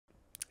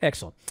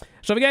Excellent.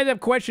 So if you guys have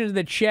questions in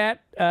the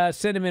chat,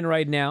 send them in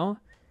right now.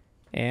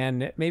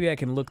 And maybe I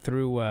can look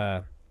through...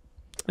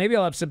 maybe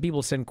I'll have some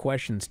people send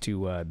questions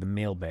to the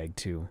mailbag,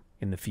 too,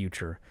 in the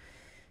future.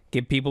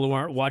 Give people who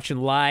aren't watching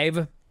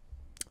live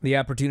the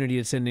opportunity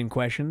to send in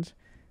questions.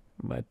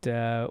 But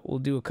we'll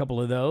do a couple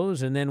of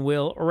those, and then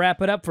we'll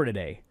wrap it up for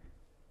today.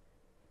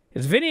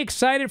 Is Vinny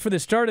excited for the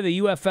start of the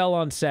UFL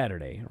on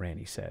Saturday?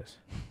 Randy says.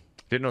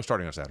 Didn't know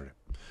starting on Saturday.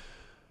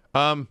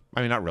 I mean,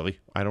 not really.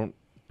 I don't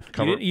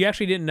cover... You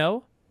actually didn't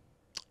know?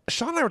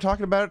 Sean and I were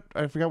talking about it.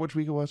 I forgot which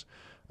week it was.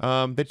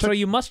 So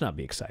you must not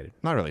be excited.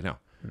 Not really, no.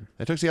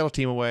 They took Seattle's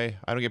team away.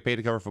 I don't get paid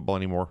to cover football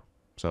anymore.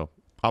 So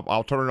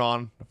I'll turn it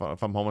on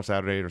if I'm home on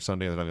Saturday or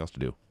Sunday. There's nothing else to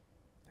do.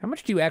 How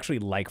much do you actually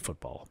like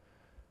football?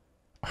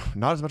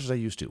 Not as much as I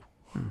used to.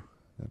 You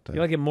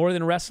like it more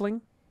than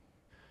wrestling?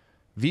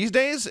 These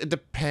days, it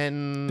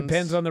depends.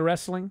 Depends on the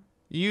wrestling?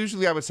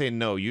 Usually, I would say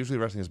no. Usually,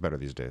 wrestling is better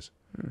these days.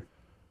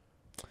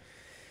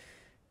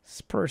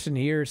 This person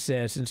here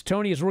says, since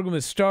Tony is working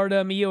with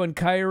Stardom, Io and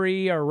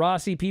Kyrie are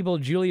Rossi people,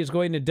 Julie is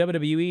going to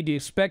WWE. Do you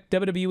expect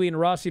WWE and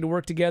Rossi to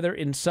work together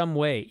in some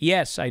way?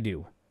 Yes, I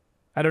do.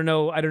 I don't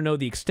know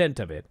the extent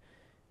of it,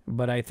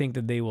 but I think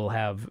that they will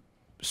have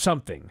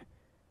something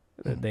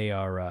that they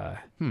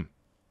are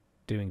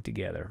doing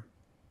together.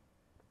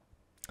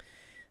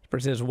 This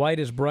person says, why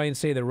does Bryan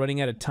say they're running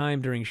out of time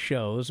during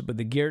shows, but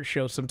the Garrett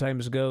show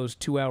sometimes goes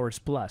 2 hours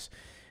plus?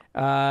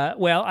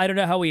 Well, I don't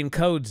know how he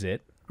encodes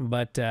it.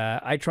 But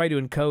I try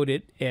to encode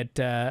it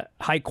at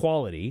high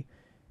quality,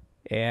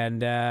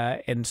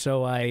 and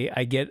so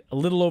I get a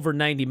little over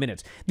 90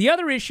 minutes. The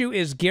other issue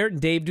is Garrett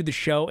and Dave do the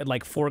show at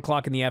like 4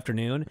 o'clock in the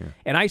afternoon,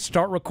 and I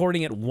start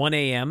recording at 1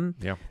 a.m.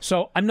 Yeah.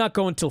 So I'm not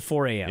going till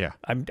 4 a.m. Yeah.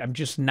 I'm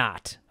just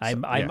not.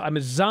 I'm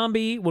a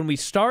zombie when we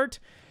start.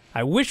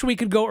 I wish we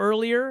could go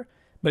earlier,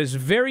 but it's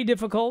very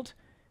difficult.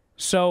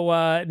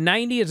 So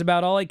 90 is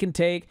about all I can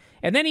take,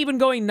 and then even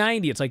going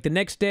 90, it's like the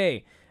next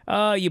day.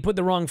 You put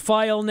the wrong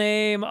file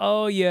name.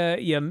 Oh,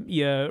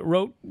 you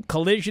wrote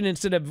collision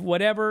instead of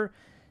whatever.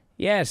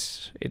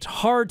 Yes, it's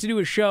hard to do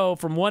a show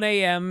from 1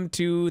 a.m.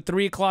 to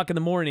 3 o'clock in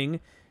the morning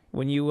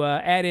when you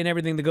add in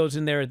everything that goes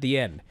in there at the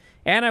end.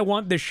 And I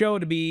want the show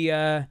to be,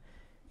 I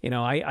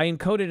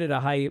encode it at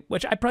a high,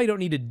 which I probably don't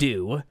need to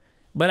do,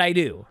 but I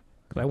do,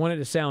 because I want it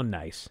to sound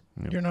nice.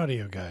 You're an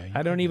audio guy.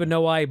 I don't even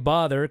know why I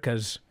bother,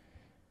 because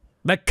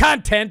the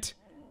content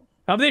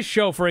of this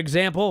show, for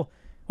example...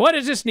 What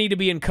does this need to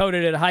be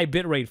encoded at a high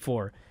bit rate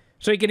for?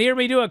 So you can hear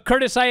me do a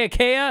Curtis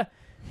Iakea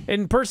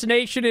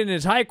impersonation in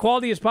as high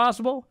quality as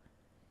possible?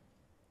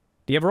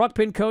 Do you have Rock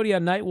pin Cody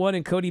on night 1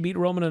 and Cody beat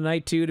Roman on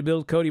night 2 to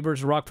build Cody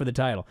versus Rock for the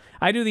title?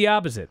 I do the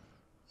opposite.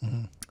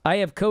 I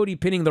have Cody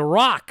pinning The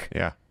Rock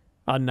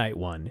on night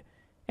 1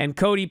 and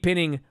Cody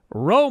pinning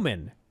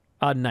Roman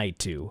on night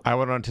 2. I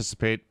would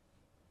anticipate,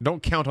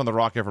 don't count on The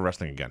Rock ever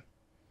wrestling again.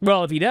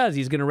 Well, if he does,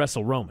 he's going to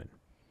wrestle Roman.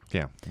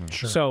 Yeah,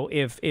 sure. So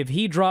if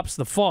he drops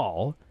the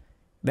fall,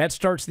 that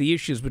starts the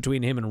issues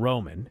between him and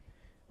Roman.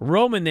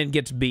 Roman then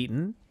gets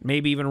beaten.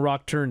 Maybe even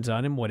Rock turns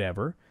on him,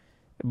 whatever.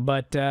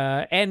 But,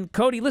 and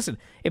Cody, listen,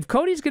 if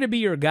Cody's going to be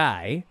your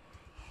guy,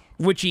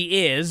 which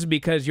he is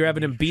because you're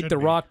having him beat The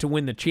Rock to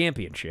win the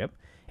championship,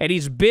 and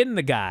he's been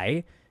the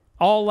guy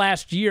all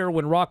last year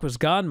when Rock was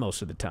gone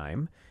most of the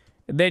time,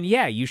 then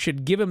yeah, you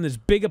should give him as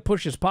big a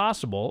push as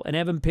possible and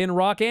have him pin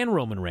Rock and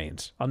Roman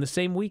Reigns on the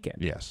same weekend.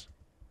 Yes.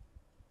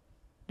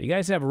 Do you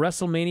guys have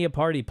WrestleMania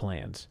party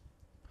plans?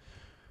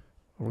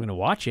 We're going to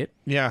watch it.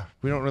 Yeah,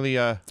 we don't really...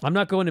 I'm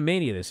not going to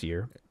Mania this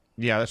year.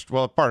 Yeah, that's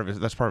part of it.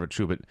 That's part of it,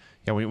 true. But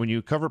yeah, when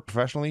you cover it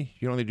professionally,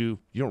 you don't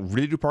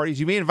really do parties.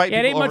 You may invite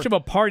people it ain't over. much of a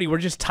party. We're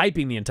just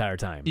typing the entire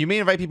time. You may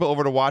invite people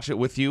over to watch it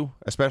with you,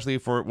 especially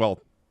for, well,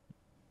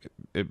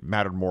 it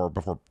mattered more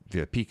before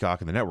the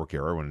Peacock and the network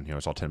era when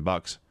it's all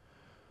 $10.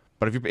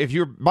 But if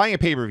you're buying a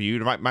pay-per-view,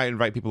 you might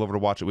invite people over to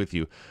watch it with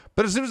you.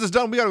 But as soon as it's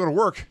done, we got to go to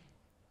work.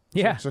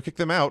 Yeah. So kick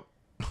them out.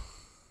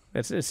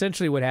 That's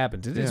essentially what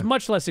happens. It's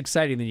much less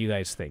exciting than you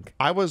guys think.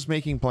 I was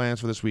making plans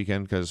for this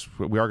weekend because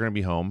we are going to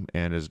be home,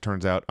 and as it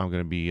turns out, I'm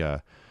going to be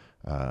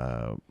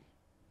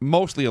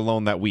mostly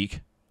alone that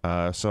week.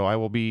 So I'm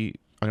going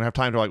to have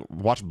time to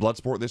watch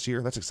Bloodsport this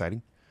year. That's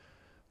exciting.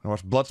 I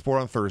watch Bloodsport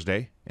on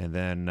Thursday, and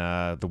then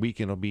the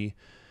weekend will be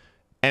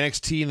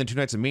NXT and then 2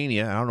 nights of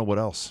Mania. I don't know what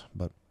else,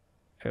 but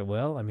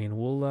well, I mean,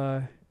 we'll.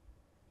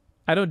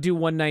 I don't do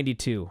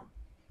 192.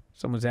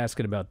 Someone's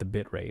asking about the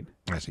bit rate.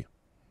 I see.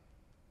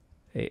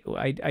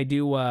 I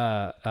do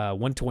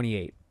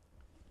 128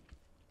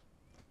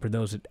 for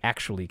those that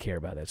actually care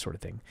about that sort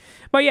of thing.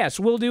 But yes,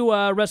 we'll do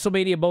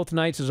WrestleMania both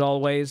nights as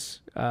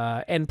always,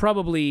 and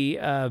probably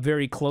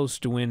very close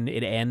to when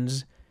it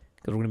ends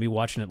because we're going to be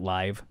watching it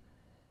live.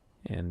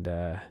 And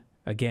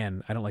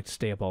again, I don't like to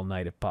stay up all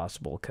night if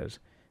possible because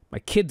my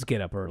kids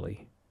get up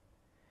early.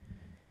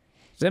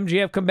 Does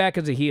MJF come back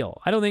as a heel?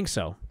 I don't think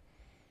so.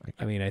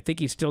 I mean, I think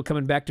he's still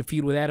coming back to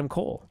feud with Adam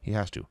Cole. He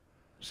has to.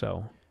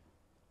 So...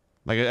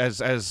 Like,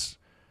 as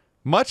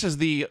much as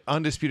the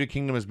Undisputed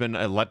Kingdom has been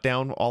a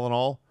letdown, all in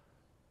all,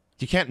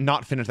 you can't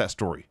not finish that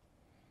story.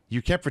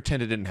 You can't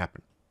pretend it didn't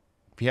happen.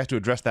 he has to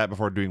address that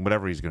before doing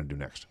whatever he's going to do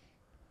next.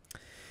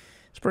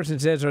 This person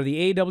says, are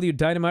the AEW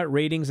Dynamite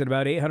ratings at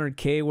about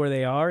 800K where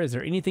they are? Is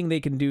there anything they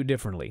can do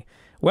differently?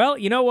 Well,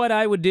 you know what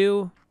I would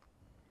do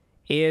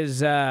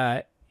is, you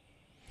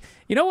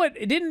know what?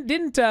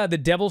 Didn't the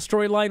Devil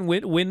storyline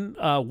win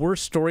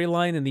worst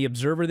storyline in the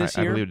Observer this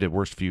year? I believe it did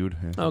worst feud.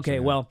 Yeah, okay,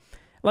 well,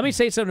 let me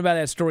say something about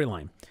that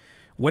storyline.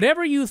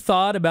 Whatever you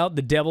thought about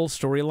the Devil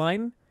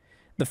storyline,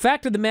 the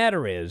fact of the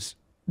matter is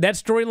that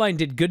storyline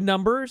did good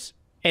numbers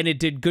and it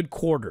did good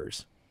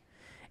quarters.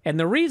 And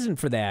the reason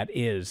for that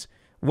is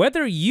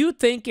whether you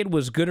think it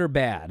was good or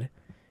bad,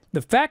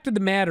 the fact of the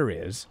matter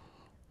is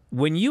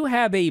when you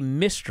have a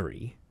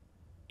mystery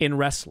in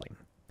wrestling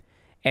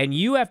and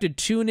you have to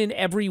tune in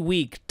every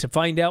week to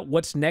find out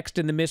what's next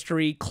in the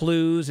mystery,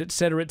 clues,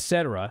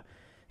 etc.,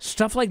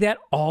 stuff like that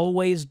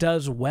always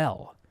does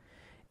well.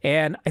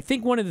 And I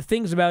think one of the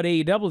things about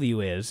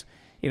AEW is,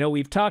 you know,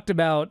 we've talked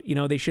about, you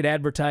know, they should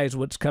advertise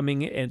what's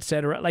coming,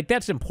 etc. Like,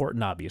 that's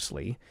important,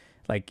 obviously.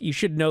 Like, you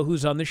should know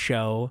who's on the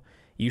show.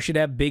 You should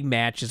have big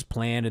matches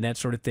planned and that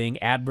sort of thing.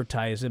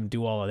 Advertise them,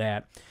 do all of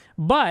that.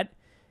 But,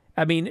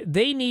 I mean,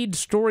 they need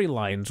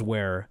storylines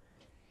where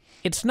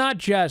it's not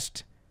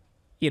just,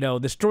 you know,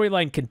 the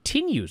storyline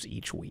continues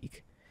each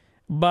week,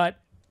 but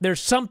there's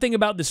something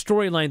about the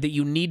storyline that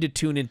you need to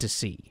tune in to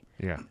see.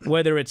 Yeah.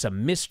 Whether it's a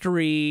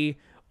mystery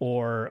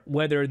or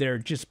whether they're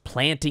just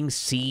planting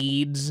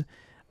seeds,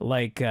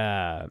 like,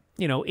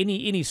 you know,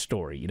 any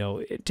story. You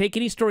know, take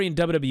any story in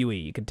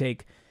WWE. You can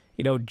take,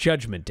 you know,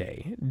 Judgment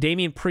Day.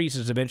 Damian Priest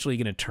is eventually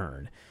going to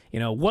turn. You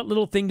know, what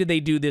little thing did they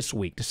do this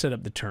week to set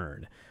up the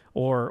turn?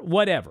 Or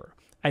whatever.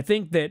 I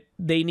think that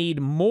they need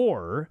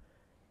more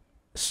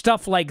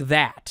stuff like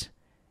that.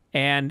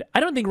 And I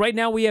don't think right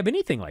now we have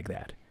anything like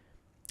that.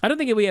 I don't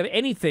think we have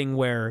anything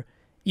where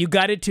you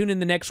got to tune in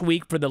the next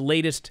week for the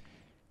latest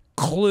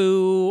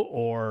clue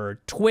or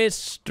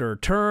twist or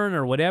turn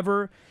or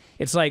whatever.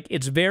 It's like,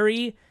 it's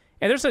very,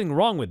 and there's nothing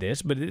wrong with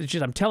this, but it's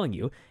just, I'm telling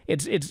you,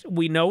 it's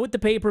we know what the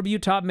pay-per-view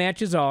top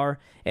matches are,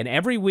 and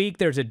every week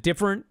there's a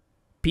different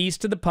piece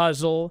to the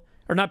puzzle,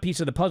 or not piece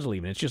of the puzzle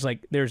even. It's just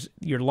like there's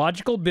your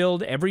logical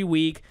build every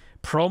week,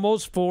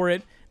 promos for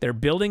it, they're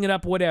building it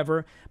up,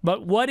 whatever.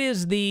 But what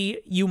is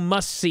the you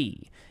must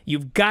see?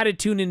 You've got to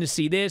tune in to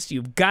see this.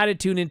 You've got to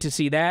tune in to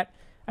see that.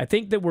 I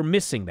think that we're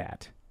missing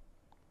that.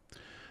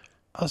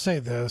 I'll say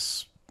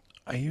this.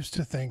 I used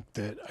to think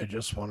that I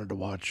just wanted to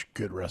watch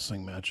good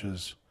wrestling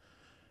matches.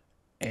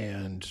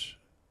 And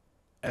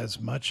as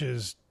much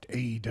as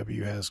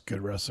AEW has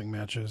good wrestling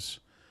matches,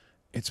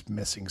 it's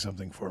missing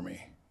something for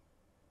me.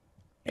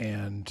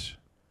 And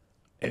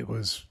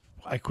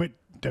I quit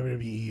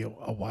WWE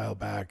a while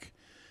back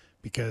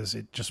because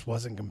it just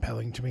wasn't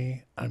compelling to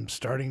me. I'm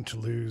starting to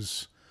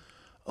lose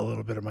a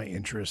little bit of my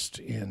interest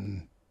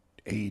in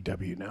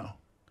AEW now.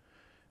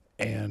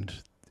 And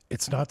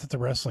it's not that the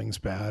wrestling's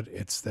bad,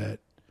 it's that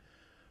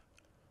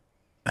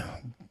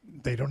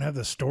they don't have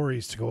the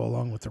stories to go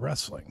along with the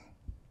wrestling.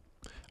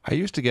 I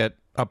used to get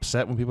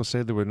upset when people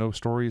said there were no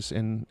stories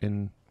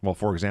in well,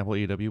 for example,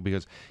 AEW,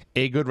 because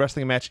a good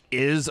wrestling match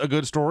is a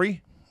good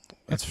story.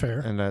 That's fair.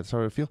 And that's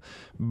how I feel.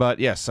 But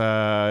yes,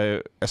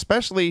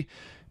 especially,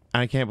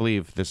 I can't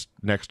believe this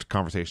next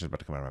conversation is about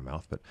to come out of my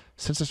mouth, but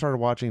since I started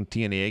watching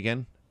TNA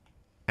again,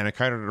 and I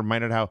kind of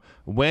reminded how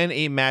when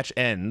a match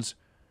ends,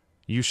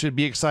 you should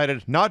be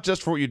excited, not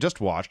just for what you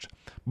just watched,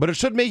 but it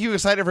should make you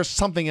excited for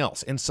something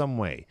else in some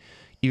way.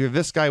 Either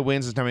this guy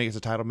wins this time he gets a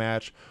title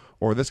match,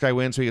 or this guy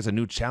wins so he gets a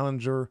new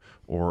challenger,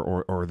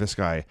 or this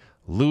guy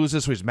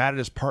loses so he's mad at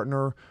his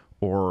partner,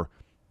 or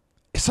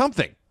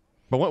something.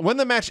 But when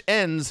the match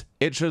ends,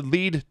 it should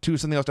lead to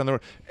something else down the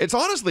road. It's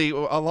honestly,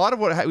 a lot of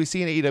what we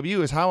see in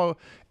AEW is how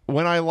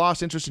when I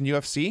lost interest in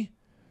UFC,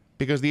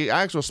 because the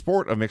actual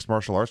sport of mixed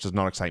martial arts does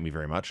not excite me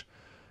very much.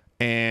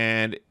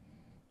 And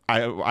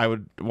I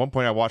would, at one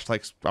point I watched a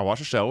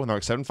show and there were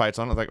like 7 fights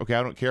on it. I was like, okay,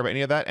 I don't care about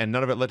any of that. And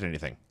none of it led to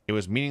anything. It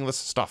was meaningless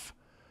stuff.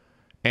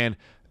 And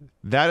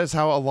that is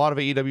how a lot of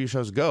AEW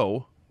shows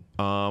go.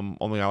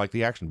 Only I like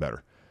the action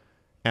better.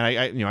 And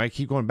I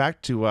keep going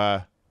back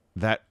to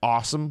that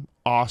awesome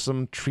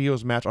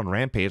trios match on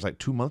Rampage like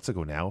 2 months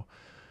ago now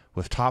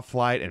with Top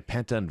Flight and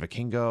Penta and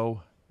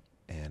Vikingo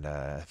and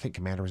I think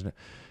Commander was in it.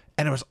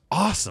 And it was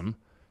awesome.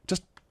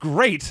 Just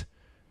great.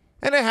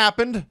 And it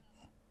happened.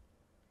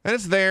 And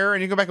it's there,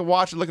 and you can go back and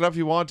watch it, look it up if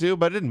you want to,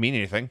 but it didn't mean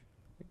anything.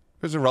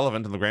 It was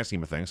irrelevant in the grand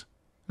scheme of things.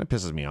 That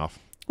pisses me off.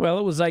 Well,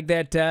 it was like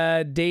that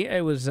day.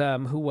 It was,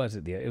 who was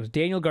it? It was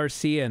Daniel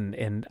Garcia,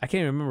 and I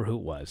can't even remember who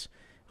it was.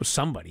 It was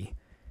somebody.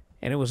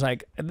 And it was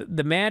like,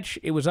 the match,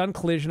 it was on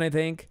Collision, I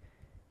think.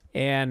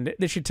 And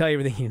this should tell you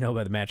everything you know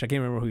about the match. I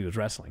can't remember who he was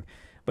wrestling.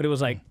 But it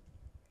was like,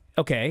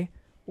 okay,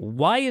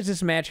 why is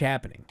this match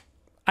happening?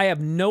 I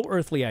have no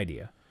earthly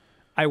idea.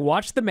 I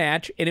watched the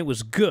match, and it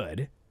was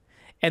good.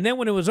 And then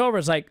when it was over,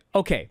 it's like,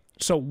 okay,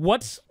 so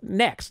what's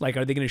next? Like,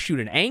 are they going to shoot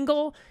an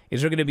angle?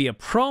 Is there going to be a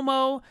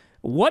promo?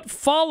 What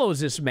follows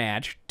this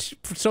match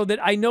so that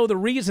I know the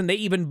reason they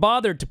even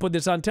bothered to put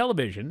this on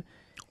television?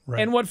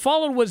 Right. And what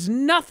followed was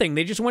nothing.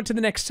 They just went to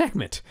the next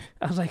segment.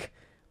 I was like,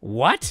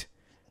 what?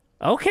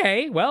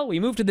 Okay, well, we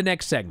move to the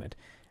next segment.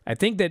 I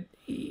think that,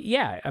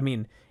 yeah, I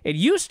mean, it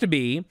used to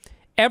be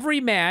every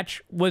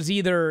match was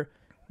either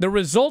the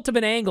result of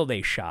an angle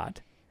they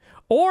shot,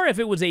 or if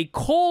it was a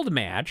cold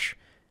match,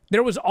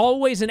 there was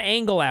always an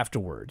angle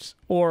afterwards,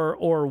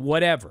 or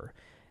whatever.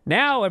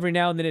 Now, every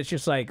now and then, it's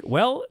just like,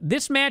 well,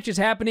 this match is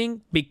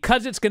happening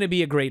because it's going to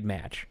be a great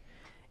match.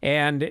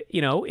 And,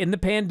 you know, in the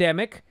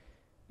pandemic,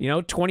 you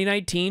know,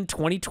 2019,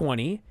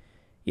 2020,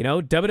 you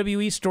know,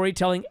 WWE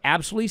storytelling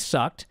absolutely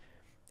sucked,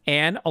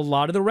 and a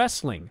lot of the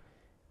wrestling.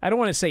 I don't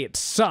want to say it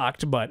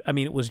sucked, but, I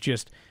mean, it was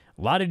just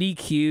a lot of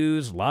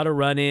DQs, a lot of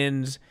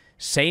run-ins,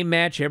 same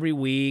match every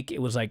week.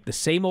 It was like the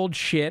same old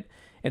shit.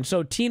 And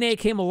so TNA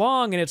came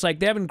along, and it's like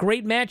they're having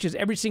great matches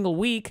every single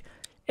week,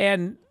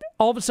 and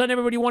all of a sudden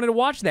everybody wanted to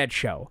watch that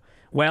show.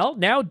 Well,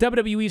 now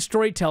WWE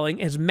storytelling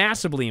has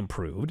massively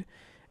improved.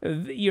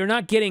 You're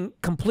not getting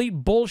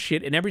complete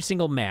bullshit in every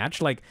single match.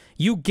 Like,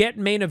 you get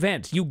main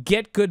events. You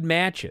get good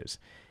matches.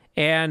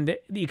 And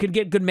you can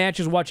get good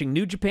matches watching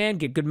New Japan,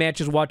 get good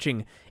matches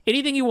watching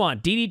anything you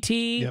want,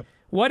 DDT,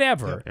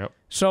 whatever. Yep.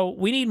 So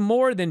we need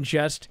more than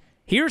just,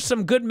 here's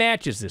some good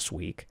matches this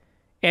week,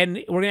 and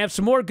we're going to have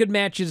some more good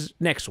matches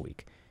next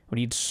week. We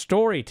need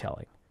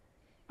storytelling.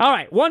 All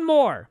right, one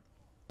more.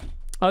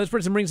 Oh, this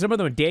person brings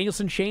another one,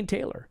 Danielson, Shane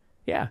Taylor.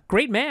 Yeah,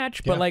 great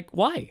match, but like,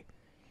 why?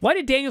 Why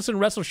did Danielson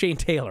wrestle Shane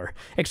Taylor?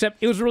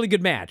 Except it was a really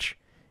good match.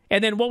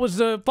 And then what was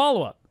the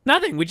follow-up?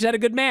 Nothing. We just had a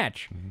good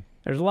match.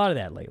 There's a lot of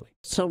that lately.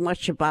 So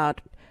much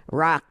about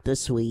Rock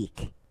this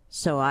week.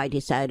 So I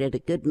decided a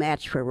good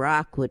match for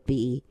Rock would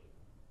be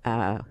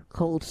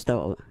Cold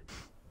Stone.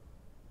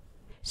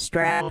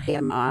 Straddled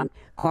him on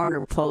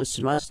corner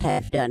post, must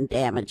have done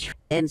damage.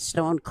 Then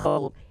Stone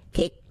Cold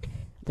kicked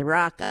the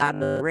Rock out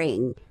of the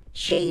ring.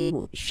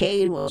 Shane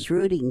was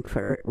rooting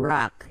for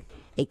Rock.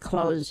 A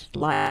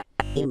clothesline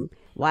him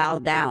while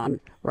down.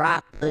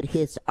 Rock put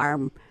his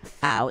arm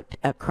out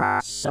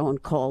across Stone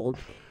Cold.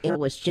 It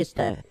was just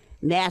a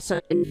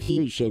massive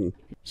confusion.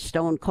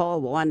 Stone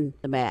Cold won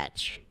the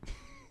match.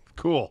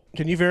 Cool.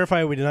 Can you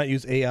verify we did not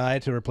use AI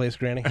to replace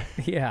Granny?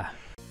 Yeah.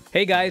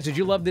 Hey guys, did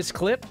you love this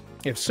clip?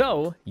 If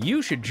so,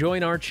 you should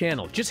join our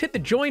channel. Just hit the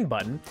join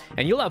button,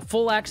 and you'll have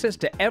full access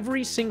to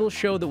every single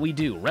show that we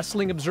do.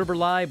 Wrestling Observer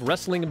Live,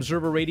 Wrestling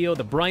Observer Radio,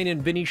 The Bryan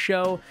Vinny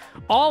Show,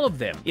 all of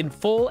them in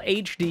full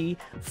HD,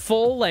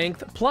 full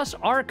length, plus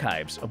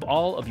archives of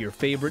all of your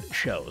favorite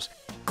shows.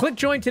 Click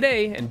join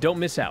today and don't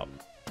miss out.